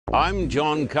I'm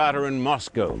John Carter in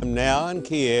Moscow. I'm now in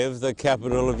Kiev, the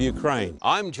capital of Ukraine.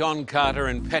 I'm John Carter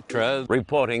in Petra,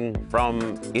 reporting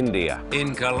from India.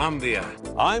 In Colombia.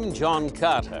 I'm John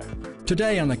Carter.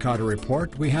 Today on the Carter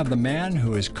Report, we have the man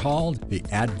who is called the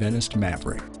Adventist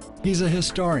Maverick. He's a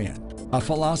historian, a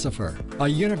philosopher, a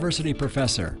university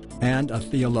professor, and a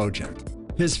theologian.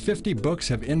 His 50 books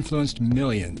have influenced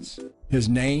millions. His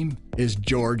name is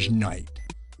George Knight.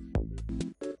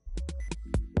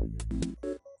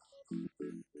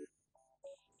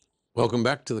 Welcome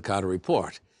back to the Carter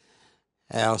Report.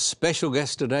 Our special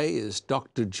guest today is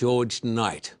Dr. George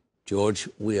Knight. George,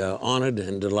 we are honored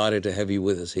and delighted to have you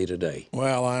with us here today.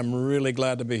 Well, I'm really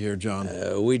glad to be here, John.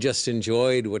 We just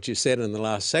enjoyed what you said in the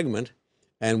last segment,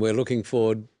 and we're looking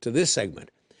forward to this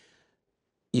segment.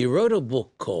 You wrote a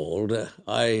book called,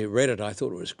 I read it, I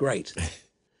thought it was great.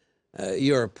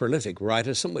 You're a prolific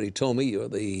writer. Somebody told me you're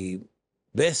the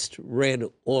best read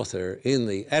author in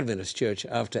the Adventist Church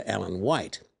after Ellen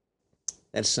White.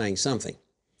 That's saying something.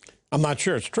 I'm not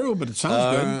sure it's true, but it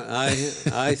sounds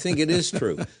good. I think it is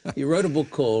true. You wrote a book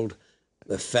called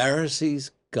The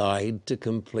Pharisee's Guide to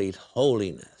Complete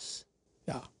Holiness.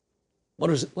 Yeah. What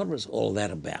was all that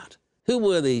about? Who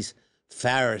were these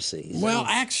Pharisees? Well,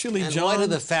 actually, and John, why do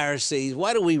the Pharisees,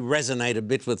 why do we resonate a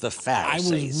bit with the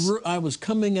Pharisees? I was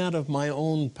coming out of my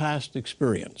own past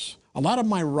experience. A lot of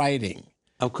my writing,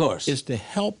 of course, is to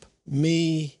help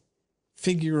me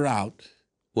figure out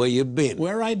where you've been,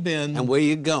 where I've been, and where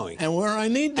you're going, and where I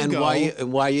need to and go,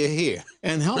 why you're here,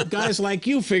 and help guys like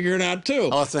you figure it out too.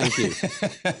 Oh, thank you.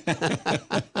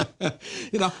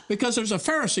 You know, because there's a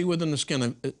Pharisee within the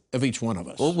skin of each one of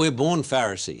us. Well, we're born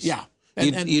Pharisees. Yeah.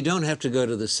 You don't have to go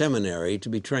to the seminary to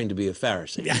be trained to be a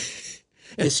Pharisee. Yeah.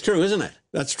 It's true, isn't it?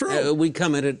 That's true. We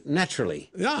come at it naturally.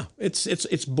 Yeah,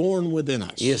 it's born within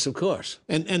us. Yes, of course.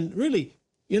 And really,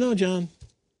 you know, John,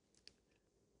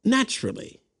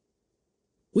 naturally,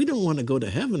 we don't want to go to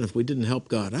heaven if we didn't help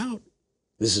God out.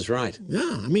 This is right.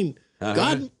 Yeah, I mean,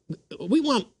 God, we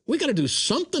got to do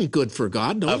something good for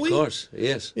God, don't we? Of course,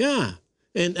 yes. Yeah,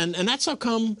 and that's how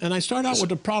come, and I start out with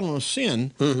the problem of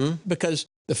sin, because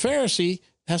the Pharisee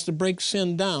has to break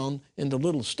sin down into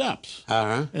little steps.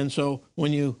 And so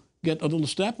when you get a little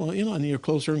step, well, you know, and you're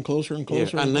closer and closer and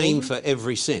closer. Yeah, a name for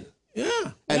every sin.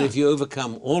 Yeah. And if you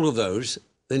overcome all of those,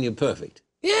 then you're perfect.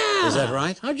 Yeah. Is that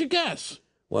right? How'd you guess?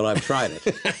 Well, I've tried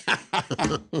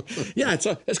it. Yeah,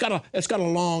 it's got a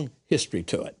long history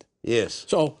to it. Yes.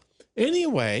 So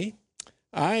anyway,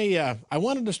 I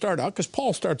wanted to start out because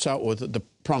Paul starts out with the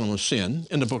problem of sin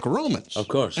in the book of Romans. Of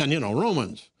course. And you know,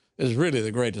 Romans is really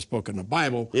the greatest book in the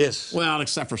Bible. Yes. Well,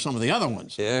 except for some of the other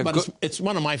ones. Yeah. But it's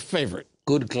one of my favorite.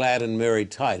 Good, glad, and merry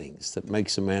tidings that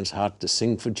makes a man's heart to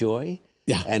sing for joy,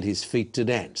 and his feet to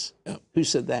dance. Yeah. Who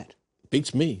said that?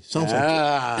 Beats me. Sounds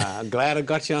like glad I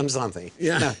got you on something.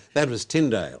 Yeah. No, that was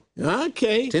Tyndale.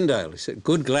 Okay. Tyndale, he said,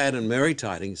 good, glad, and merry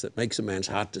tidings that makes a man's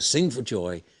heart to sing for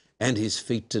joy and his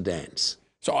feet to dance.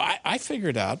 So I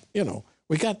figured out, you know,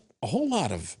 we got a whole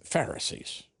lot of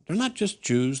Pharisees. They're not just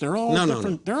Jews. They're all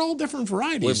different. They're all different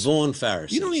varieties. We're born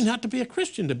Pharisees. You don't even have to be a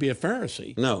Christian to be a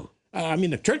Pharisee. No. I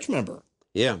mean, a church member.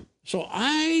 Yeah. So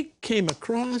I came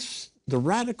across the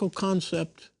radical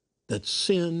concept that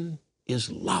sin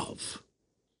is love.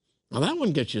 Now, that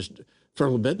one gets you for a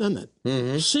little bit, doesn't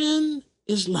it? Sin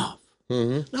is love.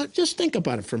 Now, just think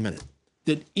about it for a minute.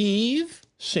 Did Eve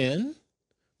sin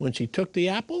when she took the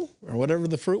apple or whatever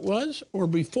the fruit was, or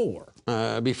before?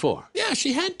 Before. Yeah,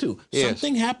 she had to. Yes.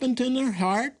 Something happened in her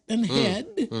heart and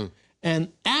head,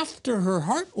 and after her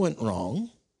heart went wrong,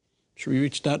 she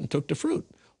reached out and took the fruit.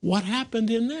 What happened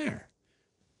in there?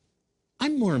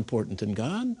 I'm more important than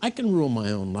God. I can rule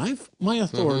my own life. My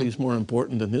authority is more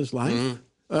important than his life,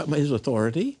 his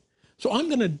authority. So I'm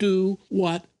going to do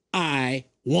what I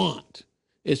want.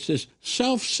 It's this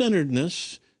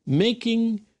self-centeredness,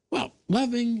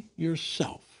 loving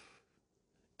yourself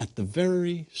at the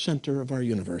very center of our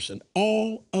universe. And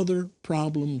all other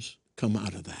problems come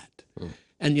out of that.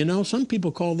 And you know, some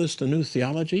people call this the new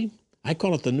theology. I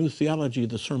call it the new theology of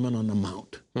the Sermon on the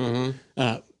Mount.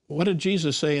 What did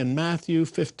Jesus say in Matthew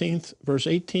 15, verse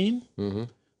 18?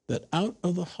 That out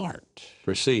of the heart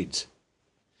proceeds.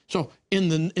 So in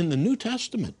the New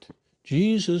Testament,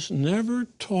 Jesus never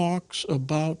talks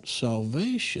about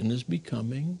salvation as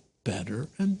becoming better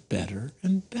and better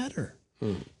and better.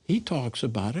 He talks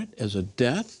about it as a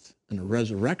death and a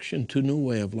resurrection to a new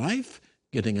way of life,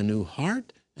 getting a new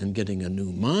heart and getting a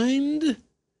new mind,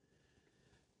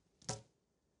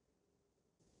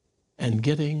 and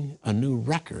getting a new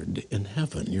record in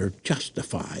heaven. You're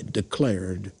justified,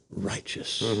 declared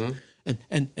righteous.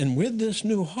 And with this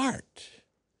new heart,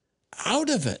 out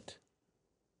of it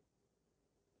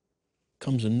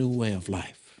comes a new way of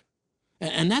life.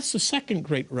 And that's the second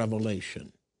great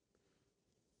revelation,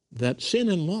 that sin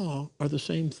and law are the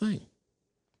same thing.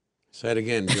 Say it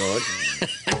again, George.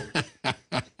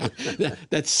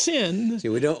 that sin... See,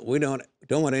 we don't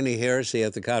want any heresy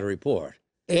at the Carter Report.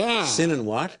 Yeah. Sin and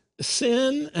what?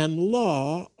 Sin and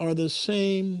law are the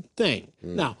same thing.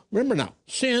 Now, remember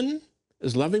sin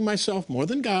is loving myself more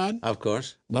than God. Of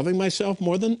course. Loving myself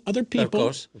more than other people.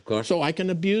 Of course. So I can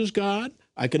abuse God.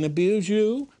 I can abuse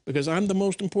you because I'm the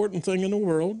most important thing in the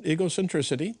world,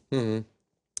 egocentricity. Mm-hmm.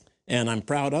 And I'm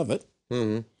proud of it.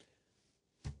 Mm-hmm.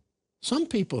 Some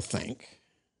people think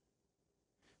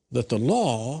that the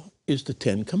law is the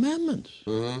Ten Commandments.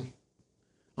 Mm-hmm.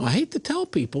 I hate to tell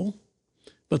people,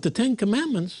 but the Ten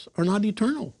Commandments are not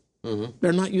eternal. Mm-hmm.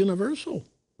 They're not universal.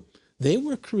 They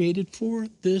were created for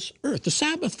this earth. The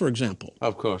Sabbath, for example.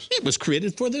 Of course. It was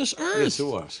created for this earth. Yes, it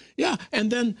was. Yeah,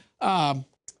 and then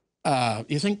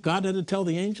you think God had to tell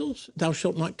the angels, thou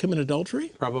shalt not commit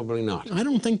adultery? Probably not. I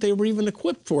don't think they were even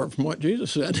equipped for it from what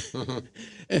Jesus said.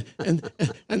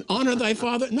 and honor thy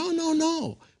father.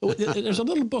 No. There's a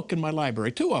little book in my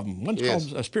library, two of them. One's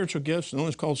called Spiritual Gifts, and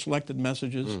one's called Selected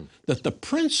Messages. That the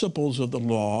principles of the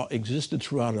law existed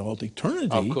throughout all eternity.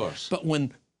 Of course. But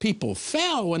when people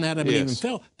fell, when Adam and Eve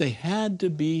fell, they had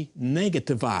to be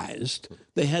negativized.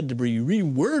 They had to be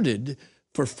reworded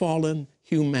for fallen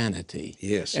humanity.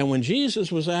 Yes. And when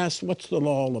Jesus was asked, what's the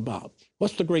law all about?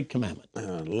 What's the great commandment?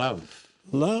 Love.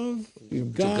 Love your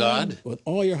God, with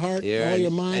all your heart, all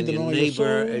your mind, and all your soul.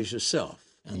 And your neighbor as yourself.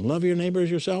 And love your neighbor as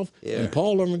yourself. Yeah. And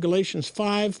Paul in Galatians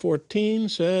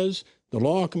 5:14 says, the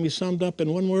law can be summed up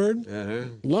in one word,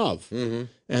 love. Mm-hmm.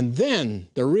 And then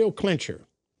the real clincher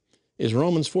is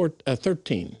Romans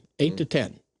 13, 8 to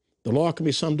 10. The law can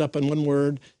be summed up in one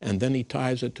word, and then he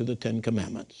ties it to the Ten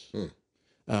Commandments.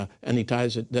 And he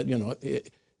ties it that,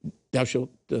 thou shalt,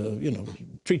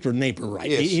 treat your neighbor right.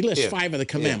 Yes, he lists 5 of the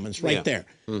commandments right there.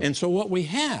 And so what we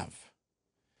have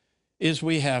is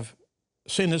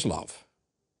sin is love.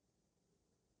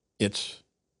 It's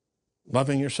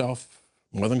loving yourself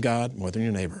more than God, more than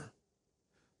your neighbor.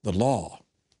 The law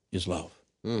is love.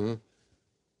 Mm-hmm.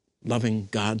 Loving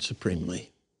God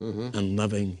supremely and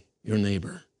loving your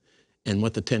neighbor. And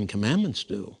what the Ten Commandments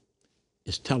do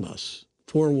is tell us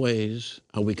 4 ways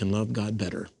how we can love God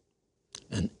better,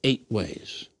 and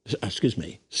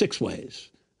 6 ways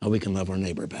how we can love our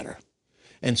neighbor better.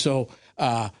 And so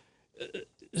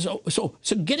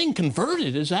getting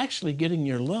converted is actually getting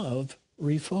your love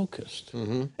refocused.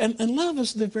 Mm-hmm. And love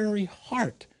is the very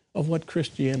heart of what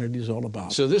Christianity is all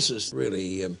about. So this is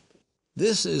really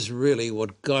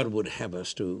what God would have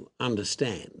us to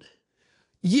understand.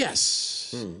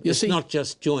 Yes. It's not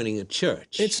just joining a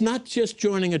church. It's not just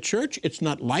joining a church. It's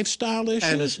not lifestyle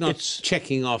issues. And it's not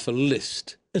checking off a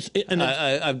list.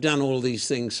 I've done all these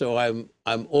things, so I'm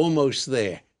almost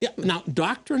there. Yeah. Now,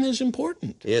 doctrine is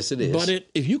important. Yes, it is. But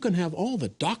if you can have all the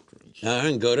doctrines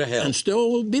and go to hell and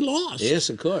still be lost. Yes,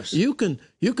 of course. You can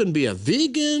be a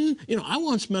vegan. I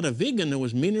once met a vegan that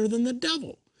was meaner than the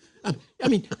devil. I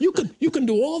mean, you can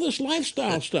do all this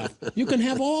lifestyle stuff. You can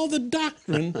have all the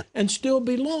doctrine and still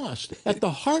be lost. At the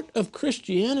heart of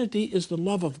Christianity is the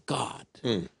love of God.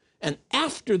 And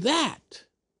after that,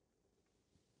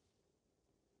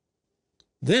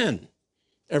 then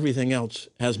everything else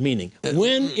has meaning.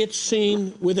 When it's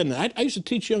seen within it. I used to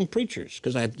teach young preachers,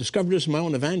 because I've discovered this in my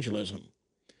own evangelism.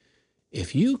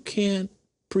 If you can't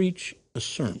preach a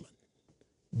sermon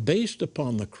based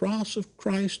upon the cross of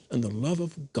Christ and the love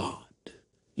of God,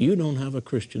 you don't have a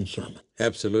Christian sermon.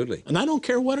 Absolutely. And I don't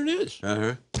care what it is.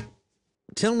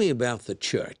 Tell me about the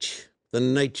church, the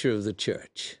nature of the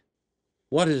church.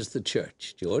 What is the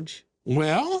church, George?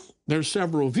 Well, there's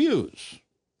several views.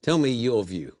 Tell me your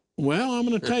view. Well, I'm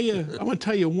going to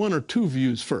tell you 1 or 2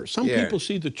 views first. Some people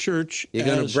see the church You're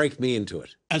going to break me into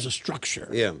it. As a structure.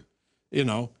 Yeah.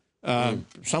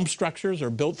 Some structures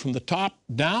are built from the top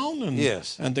down,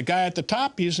 and the guy at the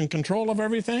top, he's in control of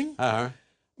everything.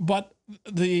 But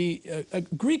the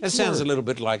Greek word... sounds a little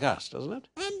bit like us, doesn't it?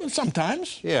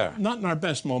 Sometimes. Yeah. Not in our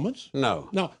best moments. No.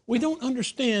 No, we don't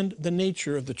understand the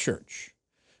nature of the church.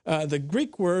 The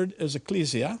Greek word is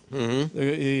ecclesia. Mm-hmm.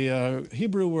 The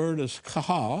Hebrew word is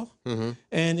kahal,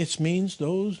 and it means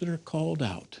those that are called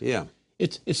out. Yeah.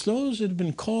 It's those that have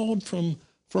been called from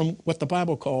what the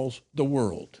Bible calls the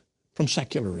world, from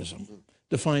secularism,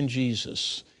 to find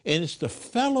Jesus. And it's the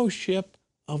fellowship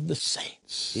of the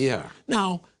saints. Yeah.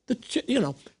 Now,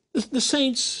 the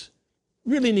saints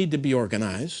really need to be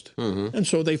organized, and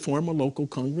so they form a local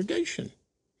congregation.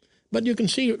 But you can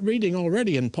see reading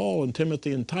already in Paul and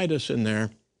Timothy and Titus in there,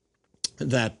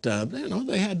 that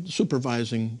they had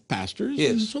supervising pastors.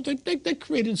 Yes. And so they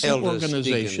created some Elders,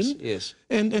 organization. deacons, yes.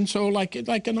 And so like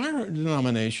in our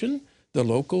denomination, the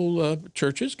local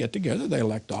churches get together, they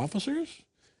elect officers,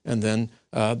 and then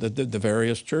the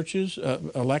various churches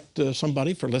elect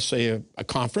somebody for, let's say, a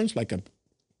conference, like a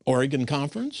Oregon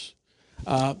conference,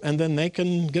 and then they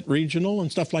can get regional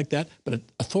and stuff like that. But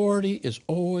authority is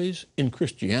always, in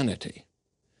Christianity,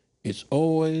 it's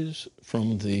always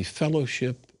from the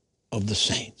fellowship of the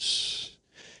saints.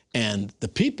 And the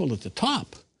people at the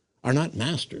top are not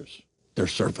masters, they're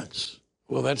servants.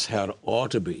 Well, that's how it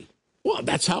ought to be. Well,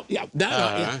 that's how, yeah.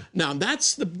 Now,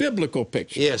 that's the biblical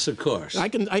picture. Yes, of course. I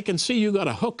can see you got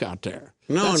a hook out there.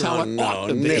 No, That's how it ought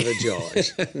to be. never,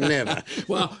 George, never.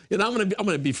 Well, I'm going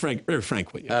to be very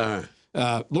frank with you.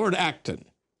 Lord Acton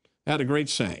had a great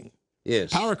saying.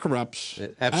 Yes. Power corrupts.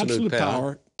 Absolute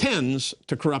power tends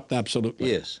to corrupt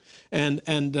absolutely. Yes. And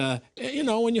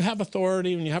when you have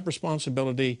authority, when you have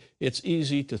responsibility, it's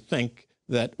easy to think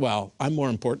that, well, I'm more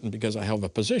important because I have a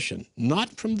position.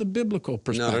 Not from the biblical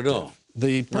perspective. Not at all.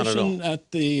 The person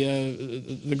at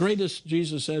the greatest,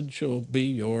 Jesus said, shall be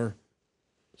your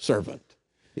servant.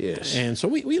 Yes. And so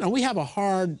we have a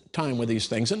hard time with these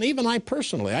things. And even I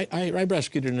personally, I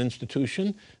rescued an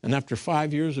institution, and after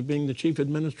 5 years of being the chief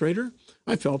administrator,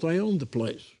 I felt I owned the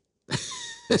place.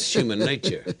 It's human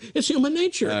nature. It's human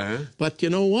nature. Uh-huh. But you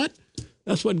know what?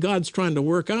 That's what God's trying to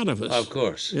work out of us. Of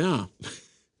course. Yeah.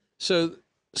 So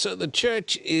the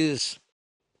church is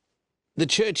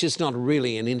not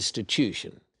really an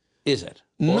institution, is it?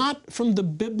 Not from the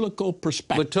biblical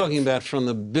perspective. We're talking about from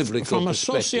the biblical From a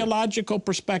perspective. sociological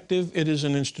perspective, it is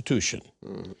an institution.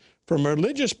 From a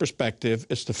religious perspective,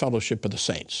 it's the fellowship of the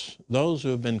saints, those who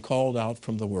have been called out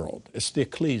from the world. It's the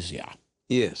ecclesia.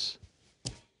 Yes.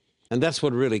 And that's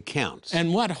what really counts.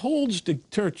 And what holds the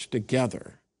church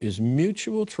together is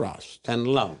mutual trust And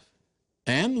love.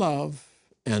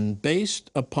 and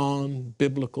based upon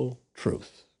biblical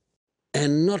truth.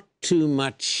 And not too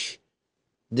much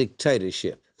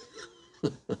dictatorship.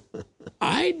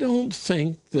 I don't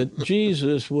think that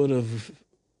Jesus would have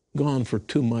gone for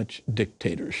too much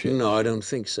dictatorship. No, I don't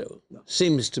think so.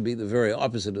 Seems to be the very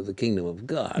opposite of the kingdom of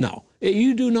God. No,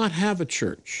 you do not have a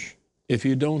church if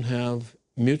you don't have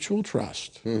mutual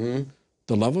trust, the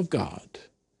love of God,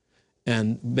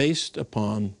 and based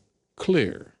upon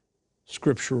clear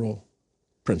scriptural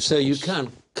principles. So you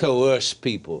can't coerce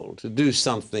people to do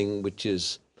something which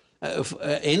is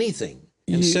anything.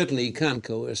 And certainly you can't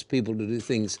coerce people to do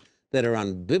things that are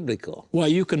unbiblical. Well,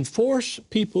 you can force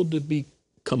people to be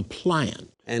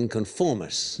compliant. And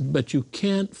conformists. But you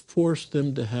can't force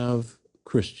them to have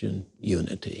Christian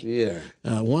unity.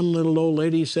 Yeah. One little old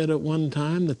lady said at one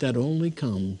time that only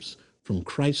comes from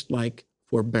Christ-like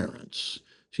forbearance.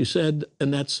 She said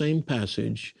in that same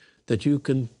passage that you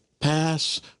can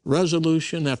pass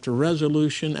resolution after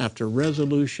resolution after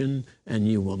resolution, and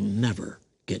you will never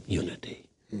get unity.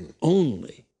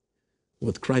 Only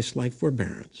with Christ-like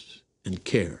forbearance and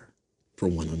care for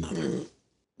one another.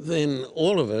 Then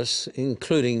all of us,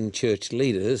 including church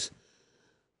leaders,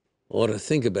 ought to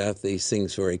think about these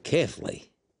things very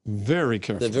carefully. Very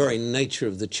carefully. The very nature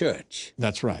of the church.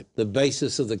 That's right. The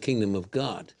basis of the kingdom of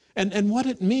God. And what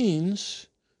it means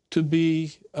to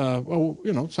be,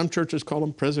 some churches call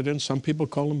them presidents, some people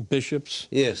call them bishops.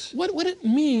 Yes. What it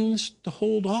means to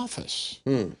hold office,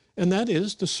 and that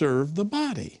is to serve the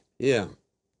body. Yeah.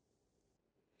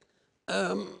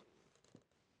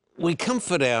 We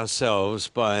comfort ourselves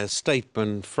by a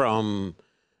statement from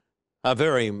a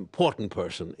very important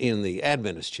person in the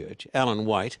Adventist Church, Ellen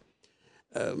White,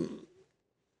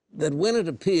 that when it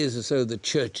appears as though the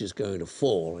church is going to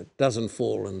fall, it doesn't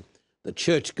fall, and the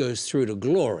church goes through to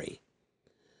glory.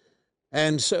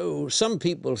 And so some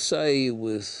people say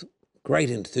with great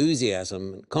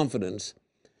enthusiasm and confidence,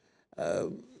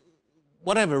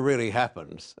 whatever really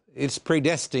happens, it's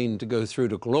predestined to go through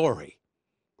to glory.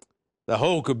 The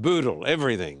whole caboodle,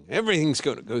 everything's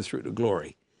going to go through to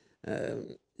glory.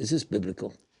 Is this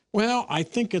biblical? Well, I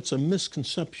think it's a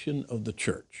misconception of the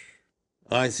church.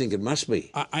 I think it must be.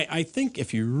 I think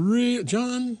if you really,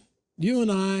 John, you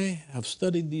and I have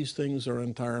studied these things our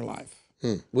entire life.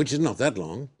 Which is not that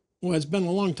long. Well, it's been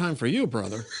a long time for you,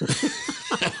 brother.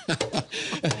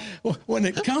 When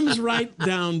it comes right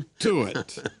down to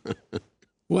it,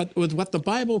 what the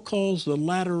Bible calls the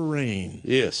latter rain,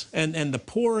 yes, and the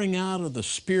pouring out of the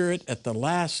Spirit at the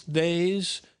last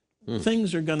days,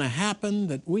 things are going to happen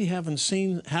that we haven't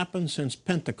seen happen since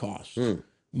Pentecost.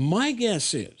 My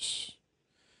guess is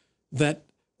that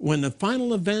when the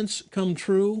final events come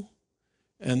true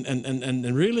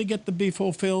and really get to be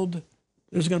fulfilled,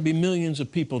 there's going to be millions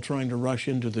of people trying to rush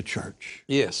into the church.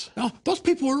 Yes. Oh, those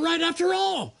people were right after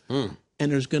all.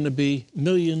 And there's going to be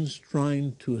millions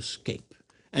trying to escape.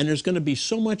 And there's going to be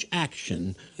so much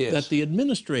action that the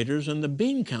administrators and the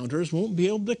bean counters won't be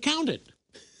able to count it.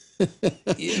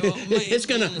 It's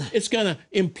gonna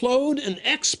implode and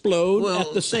explode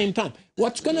at the same time.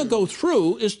 What's going to go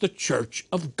through is the church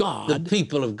of God. The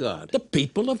people of God. The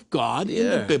people of God in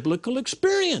the biblical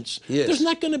experience. Yes. There's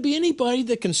not going to be anybody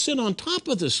that can sit on top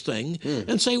of this thing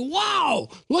and say, wow,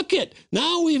 look it,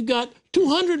 now we've got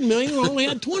 200 million, we only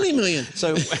had 20 million.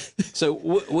 So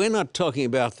we're not talking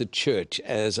about the church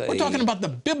as a... We're talking about the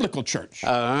biblical church.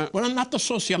 We're not the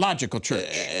sociological church.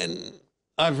 And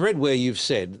I've read where you've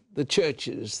said the church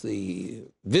is the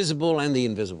visible and the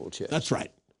invisible church. That's right.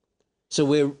 So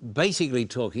we're basically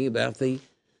talking about the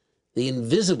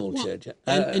invisible church.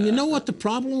 And you know what the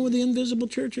problem with the invisible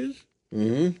church is?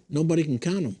 Nobody can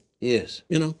count them. Yes.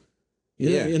 You know?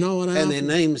 You know what I... And their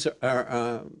names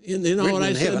are written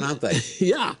in heaven, aren't they?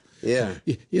 Yeah. Yeah.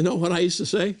 You know what I used to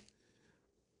say?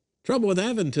 Trouble with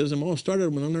Adventism all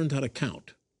started when I learned how to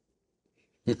count.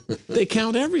 They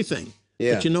count everything.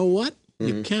 Yeah. But you know what?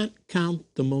 You can't count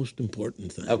the most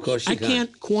important thing. Of course you can't. I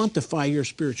can't quantify your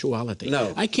spirituality.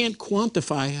 No. I can't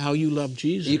quantify how you love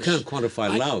Jesus. You can't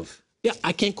quantify love. Yeah,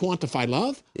 I can't quantify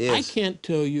love. Yes. I can't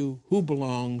tell you who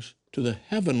belongs to the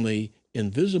heavenly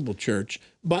invisible church,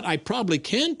 but I probably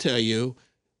can tell you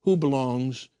who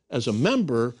belongs as a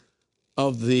member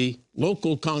of the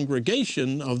local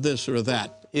congregation of this or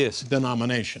that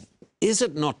denomination. Is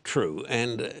it not true?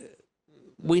 And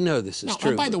we know this is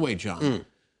true. Oh, by the way, John,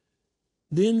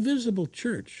 the invisible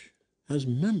church has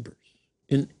members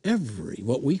in every,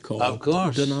 what we call,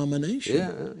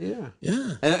 denomination.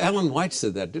 Yeah. Ellen White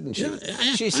said that, didn't she?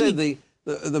 Yeah, she said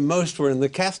the most were in the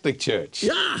Catholic Church.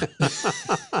 Yeah.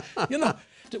 You know,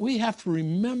 we have to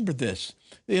remember this.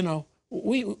 You know,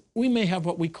 we may have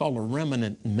what we call a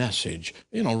remnant message.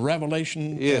 You know,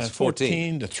 Revelation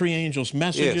 14, the three angels'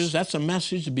 messages. Yes. That's a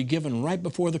message to be given right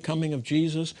before the coming of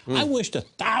Jesus. I wished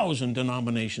 1,000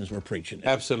 denominations were preaching it.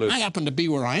 Absolutely. I happen to be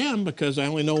where I am because I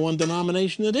only know one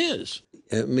denomination that is.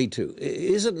 Me too.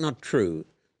 Is it not true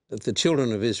that the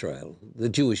children of Israel, the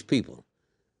Jewish people,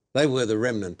 they were the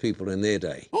remnant people in their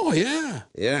day? Oh, yeah.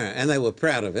 Yeah, and they were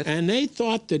proud of it. And they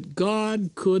thought that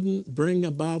God couldn't bring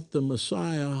about the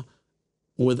Messiah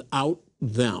without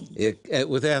them.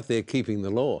 Without their keeping the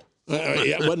law.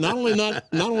 But not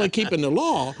only keeping the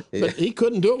law, but he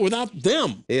couldn't do it without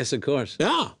them. Yes, of course.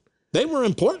 Yeah, they were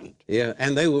important. Yeah,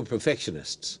 and they were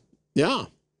perfectionists. Yeah.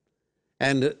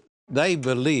 And they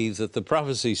believed that the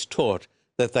prophecies taught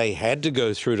that they had to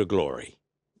go through to glory.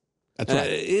 That's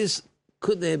right.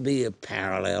 Could there be a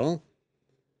parallel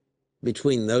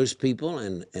between those people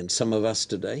and some of us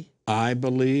today? I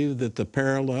believe that the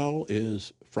parallel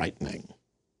is frightening.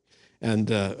 And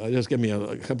just give me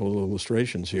a couple of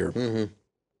illustrations here.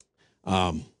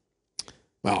 Well,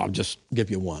 I'll just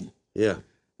give you one. Yeah.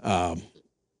 Well,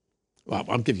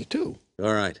 I'll give you two.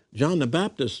 All right. John the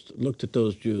Baptist looked at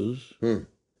those Jews,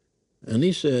 and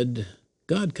he said,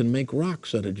 God can make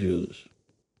rocks out of Jews.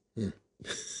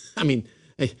 I mean,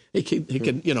 he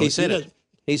can, you know. He said it.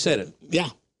 He said it. Yeah.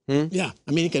 Yeah.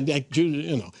 I mean, he can make Jews,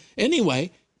 you know.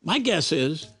 Anyway, my guess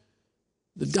is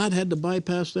that God had to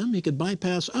bypass them. He could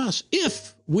bypass us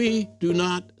if we do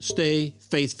not stay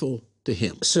faithful to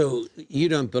him. So you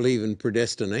don't believe in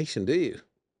predestination, do you?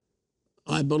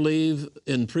 I believe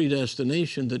in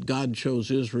predestination, that God chose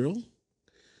Israel,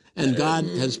 and God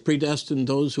has predestined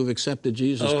those who have accepted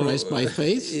Jesus Christ by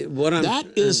faith.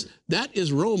 That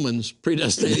is Romans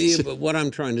predestination. Yeah, but what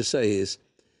I'm trying to say is,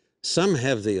 some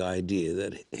have the idea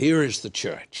that here is the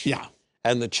church. Yeah.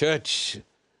 And the church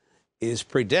is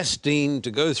predestined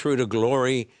to go through to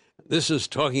glory. This is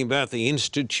talking about the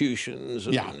institutions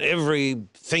and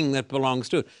everything that belongs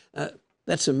to it.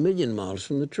 That's a million miles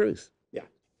from the truth. Yeah.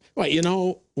 Well, you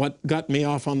know what got me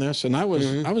off on this? And I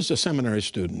was a seminary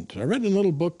student. I read a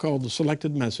little book called The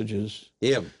Selected Messages.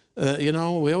 Yeah. You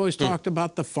know, we always talked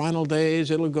about the final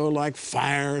days. It'll go like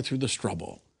fire through the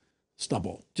stubble.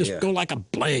 Just go like a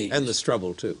blaze. And the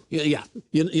stubble, too. Yeah.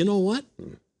 You know what?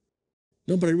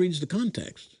 Nobody reads the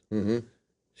context.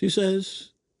 She says,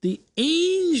 the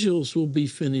angels will be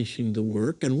finishing the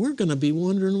work, and we're going to be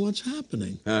wondering what's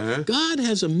happening. God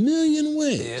has a million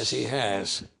ways. Yes, he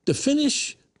has. To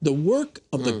finish the work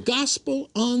of the gospel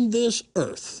on this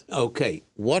earth. Okay,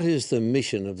 what is the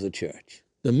mission of the church?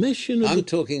 The mission of I'm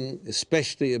talking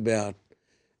especially about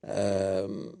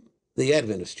the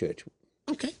Adventist church.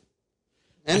 Okay.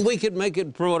 And we could make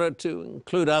it broader to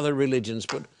include other religions,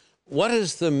 but what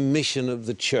is the mission of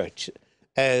the church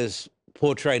as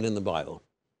portrayed in the Bible?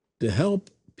 to help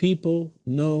people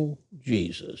know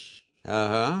Jesus.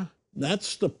 Uh-huh.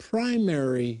 That's the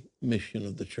primary mission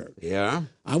of the church. Yeah.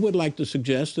 I would like to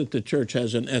suggest that the church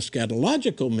has an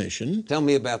eschatological mission. Tell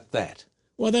me about that.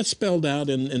 Well, that's spelled out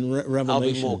in Revelation. I'll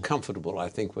be more comfortable, I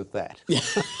think, with that.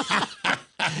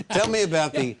 Tell me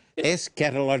about the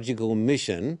eschatological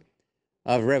mission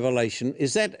of Revelation.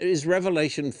 Is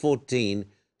Revelation 14,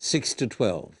 6 to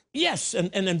 12? Yes,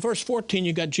 and in verse 14,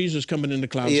 you got Jesus coming in the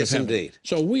clouds Yes, of heaven. indeed.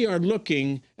 So we are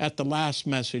looking at the last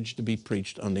message to be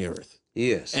preached on the earth.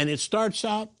 Yes. And it starts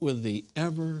out with the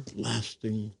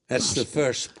everlasting That's the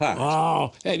first part.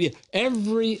 Oh,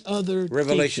 every other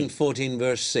Revelation teaching. 14,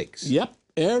 verse 6. Yep,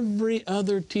 every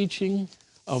other teaching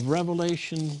of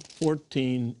Revelation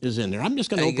 14 is in there. I'm just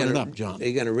going to open it up, John. Are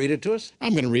you going to read it to us?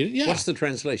 I'm going to read it, yeah. What's the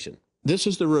translation? This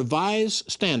is the Revised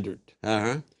Standard.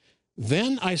 Uh-huh.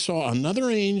 Then I saw another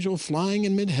angel flying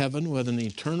in mid-heaven with an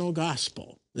eternal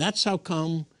gospel. That's how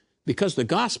come, because the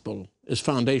gospel is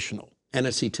foundational. And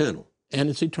it's eternal. And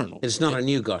it's eternal. It's not a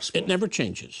new gospel. It never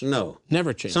changes. No.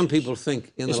 Never changes. Some people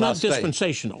think in the last days. It's not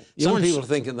dispensational. Some people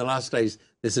think in the last days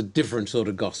there's a different sort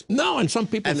of gospel. No, and some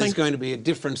people And there's think... going to be a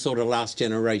different sort of last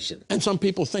generation. And some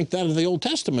people think that of the Old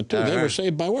Testament, too. They were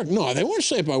saved by works. No, they weren't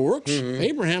saved by works.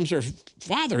 Abraham's their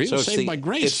father. He was saved by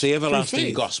grace. It's the everlasting through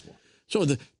faith. gospel. So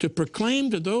to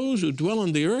proclaim to those who dwell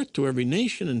on the earth, to every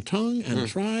nation and tongue and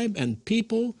tribe and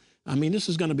people, I mean, this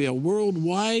is going to be a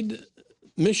worldwide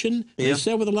mission. Yeah. He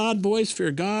said with a loud voice,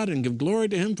 fear God and give glory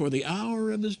to him, for the hour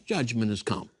of his judgment has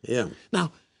come. Yeah.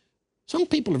 Now, some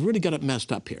people have really got it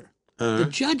messed up here. The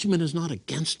judgment is not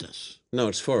against us. No,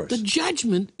 it's for us. The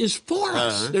judgment is for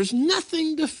us. There's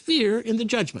nothing to fear in the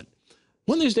judgment.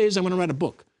 One of these days, I'm going to write a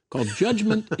book called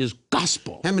Judgment is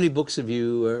Gospel. How many books have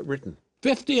you written?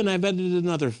 50, and I've edited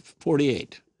another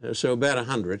 48. So about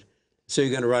 100. So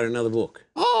you're going to write another book?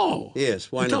 Oh!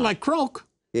 Yes, why Until not? I croak.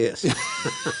 Yes.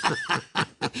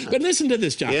 But listen to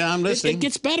this, John. Yeah, I'm listening. It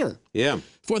gets better. Yeah.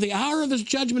 For the hour of his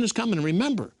judgment is coming. And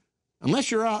remember,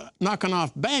 unless you're out knocking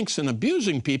off banks and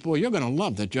abusing people, you're going to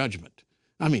love the judgment.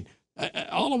 I mean,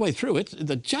 all the way through, it's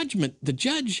the judgment, the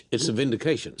judge It's a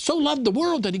vindication. so loved the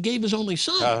world that he gave his only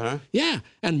son. Yeah,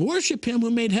 and worship him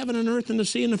who made heaven and earth and the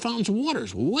sea and the fountains of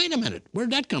waters. Wait a minute,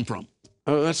 where'd that come from?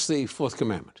 Oh, that's the fourth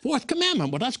commandment. Fourth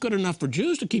commandment. Well, that's good enough for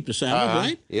Jews to keep the Sabbath,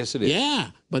 right? Yes, it is.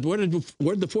 Yeah, but where did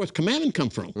the fourth commandment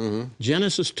come from?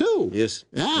 Genesis 2. Yes.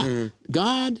 Yeah,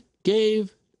 God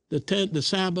gave the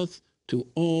Sabbath to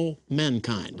all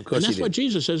mankind. Of course and that's he what did.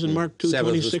 Jesus says in Mark 2,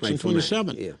 Sabbath was 26 made and for man.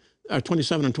 27. Yeah.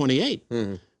 27 and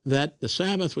 28, that the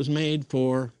Sabbath was made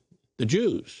for the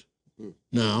Jews.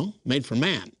 No, made for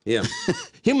man. Yeah.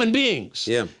 Human beings.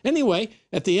 Yeah. Anyway,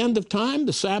 at the end of time,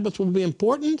 the Sabbath will be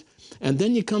important. And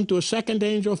then you come to a second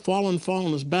angel, fallen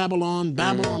is Babylon.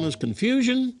 Babylon is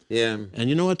confusion. Yeah. And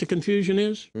you know what the confusion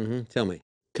is? Tell me.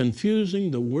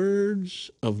 Confusing the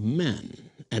words of men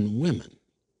and women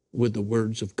with the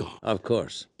words of God. Of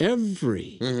course.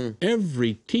 Every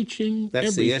teaching,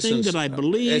 That's the everything essence, that I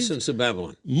believe essence of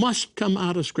Babylon. must come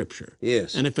out of Scripture.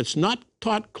 Yes. And if it's not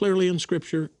taught clearly in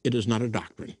Scripture, it is not a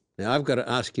doctrine. Now, I've got to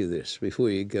ask you this before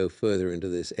you go further into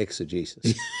this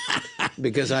exegesis,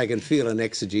 because I can feel an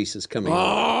exegesis coming.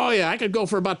 Oh, yeah, I could go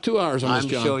for about 2 hours on I'm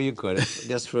this, John. sure you could,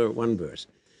 just for one verse.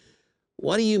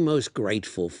 What are you most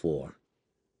grateful for?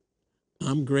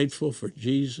 I'm grateful for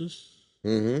Jesus,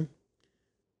 Mm-hmm.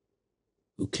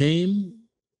 who came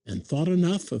and thought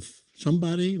enough of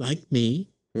somebody like me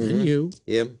and you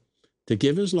Yeah. to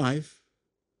give his life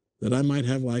that I might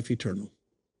have life eternal.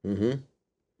 Mm-hmm.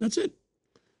 That's it.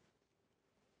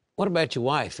 What about your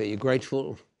wife? Are you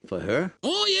grateful for her?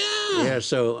 Oh, yeah. Yeah,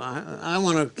 so I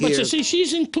want to But hear... you see,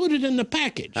 she's included in the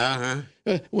package.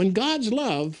 Uh-huh. When God's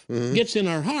love gets in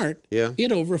our heart, Yeah.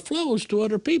 it overflows to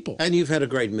other people. And you've had a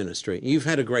great ministry. You've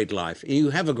had a great life. You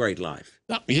have a great life.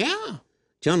 Yeah.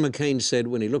 John McCain said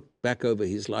when he looked back over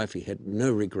his life, he had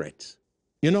no regrets.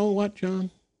 You know what,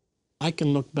 John? I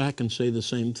can look back and say the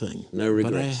same thing. No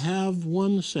But I regrets. have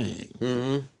one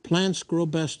saying. Plants grow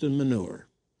best in manure.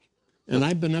 And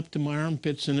I've been up to my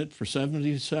armpits in it for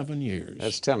 77 years.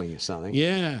 That's telling you something.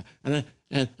 Yeah. And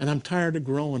I'm tired of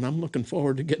growing. I'm looking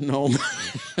forward to getting home.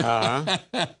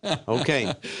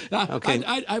 Okay. Okay.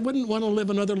 I wouldn't want to live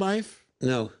another life,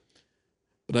 No,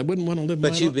 but I wouldn't want to live my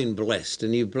but you've life. been blessed,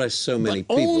 and you've blessed so many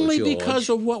But people, only George. because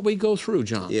of what we go through,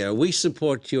 John. Yeah, we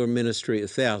support your ministry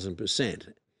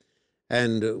 1,000%.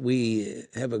 And we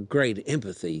have a great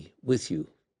empathy with you,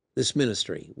 this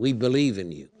ministry. We believe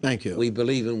in you. Thank you. We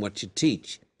believe in what you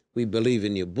teach. We believe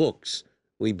in your books.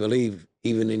 We believe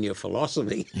even in your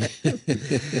philosophy.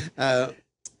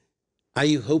 Are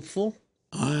you hopeful?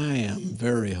 I am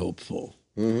very hopeful.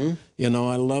 Mm-hmm. You know,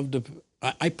 I love to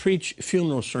I preach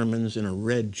funeral sermons in a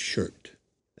red shirt.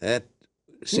 That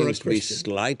seems to be Christian.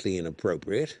 slightly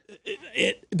inappropriate.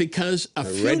 Because a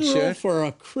red funeral shirt? for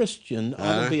a Christian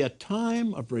ought to be a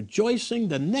time of rejoicing.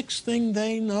 The next thing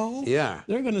they know, Yeah.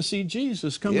 they're going to see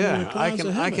Jesus coming in the Yeah, clouds of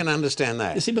I heaven. can understand You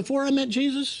that. see, before I met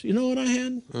Jesus, you know what I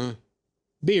had?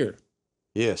 Beer.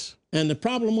 Yes, And the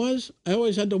problem was, I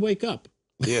always had to wake up.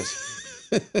 yes.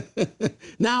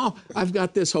 Now I've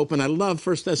got this hope, and I love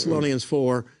 1 Thessalonians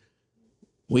 4.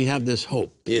 We have this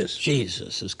hope. Yes.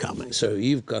 Jesus is coming. So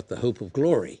you've got the hope of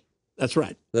glory That's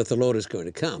right. that the Lord is going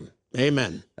to come.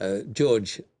 Amen.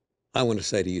 George, I want to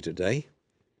say to you today,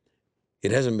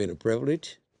 it hasn't been a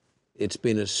privilege. It's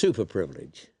been a super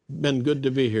privilege Been good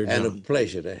to be here, and a John.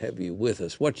 pleasure to have you with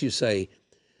us. What you say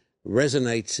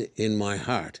resonates in my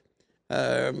heart.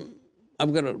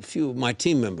 I've got a few of my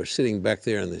team members sitting back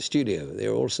there in the studio.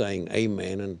 They're all saying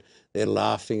amen, and they're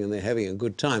laughing and they're having a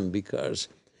good time because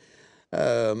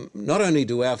not only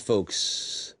do our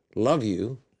folks love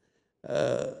you,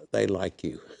 they like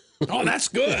you. Oh, that's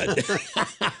good.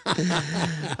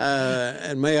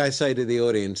 And may I say to the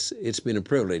audience, it's been a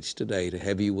privilege today to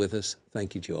have you with us.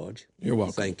 Thank you, George. You're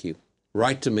welcome. Thank you.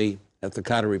 Write to me at the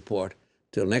Carter Report.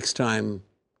 Till next time,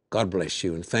 God bless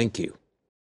you and thank you.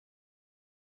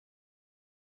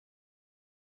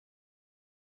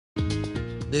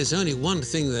 There's only one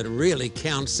thing that really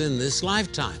counts in this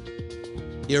lifetime,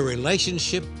 your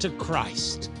relationship to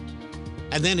Christ.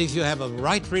 And then if you have a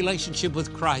right relationship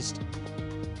with Christ,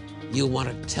 you want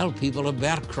to tell people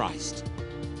about Christ.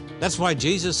 That's why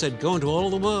Jesus said, go into all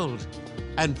the world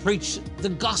and preach the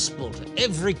gospel to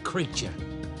every creature.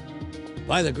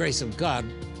 By the grace of God,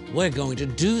 we're going to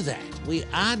do that. We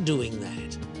are doing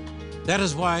that. That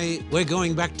is why we're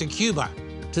going back to Cuba,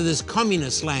 to this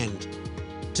communist land,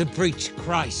 to preach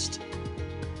Christ.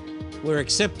 We're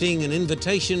accepting an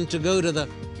invitation to go to the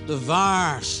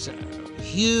vast,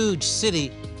 huge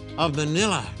city of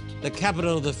Manila, the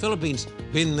capital of the Philippines.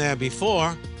 Been there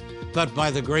before, but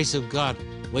by the grace of God,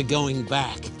 we're going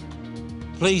back.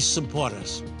 Please support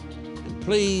us, and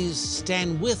please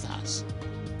stand with us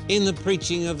in the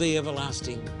preaching of the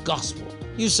everlasting gospel.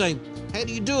 You say, how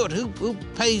do you do it? Who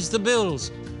pays the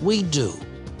bills? We do.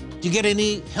 Do you get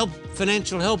any help,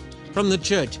 financial help from the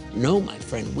church? No, my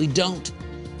friend, we don't.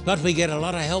 But we get a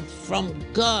lot of help from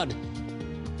God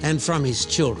and from His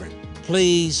children.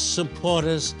 Please support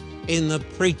us in the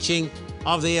preaching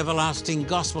of the everlasting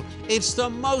gospel. It's the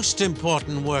most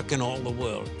important work in all the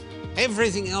world.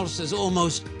 Everything else is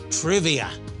almost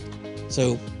trivia.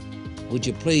 So would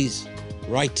you please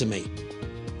write to me?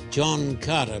 John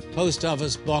Carter, Post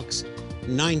Office Box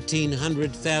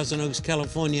 1900, Thousand Oaks,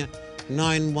 California,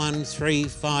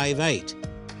 91358.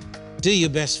 Do your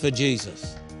best for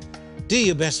Jesus. Do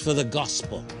your best for the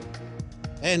gospel.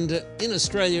 And in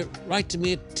Australia, write to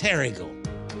me at Terrigal.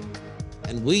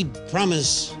 And we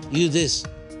promise you this,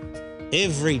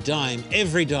 every dime,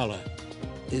 every dollar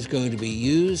is going to be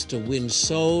used to win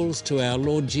souls to our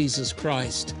Lord Jesus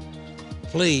Christ.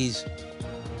 Please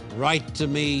write to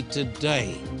me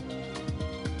today.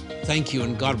 Thank you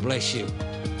and God bless you.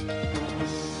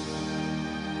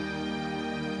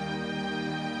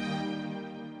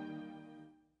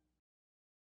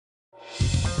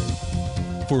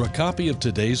 For a copy of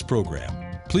today's program,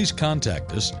 please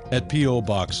contact us at P.O.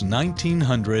 Box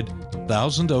 1900,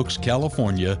 Thousand Oaks,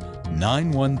 California,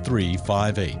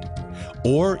 91358.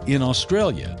 Or in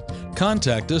Australia,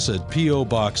 contact us at P.O.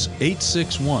 Box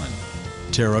 861,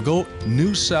 Terrigal,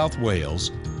 New South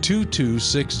Wales,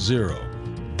 2260.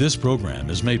 This program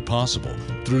is made possible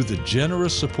through the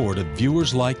generous support of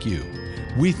viewers like you.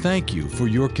 We thank you for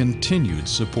your continued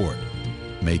support.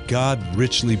 May God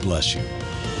richly bless you.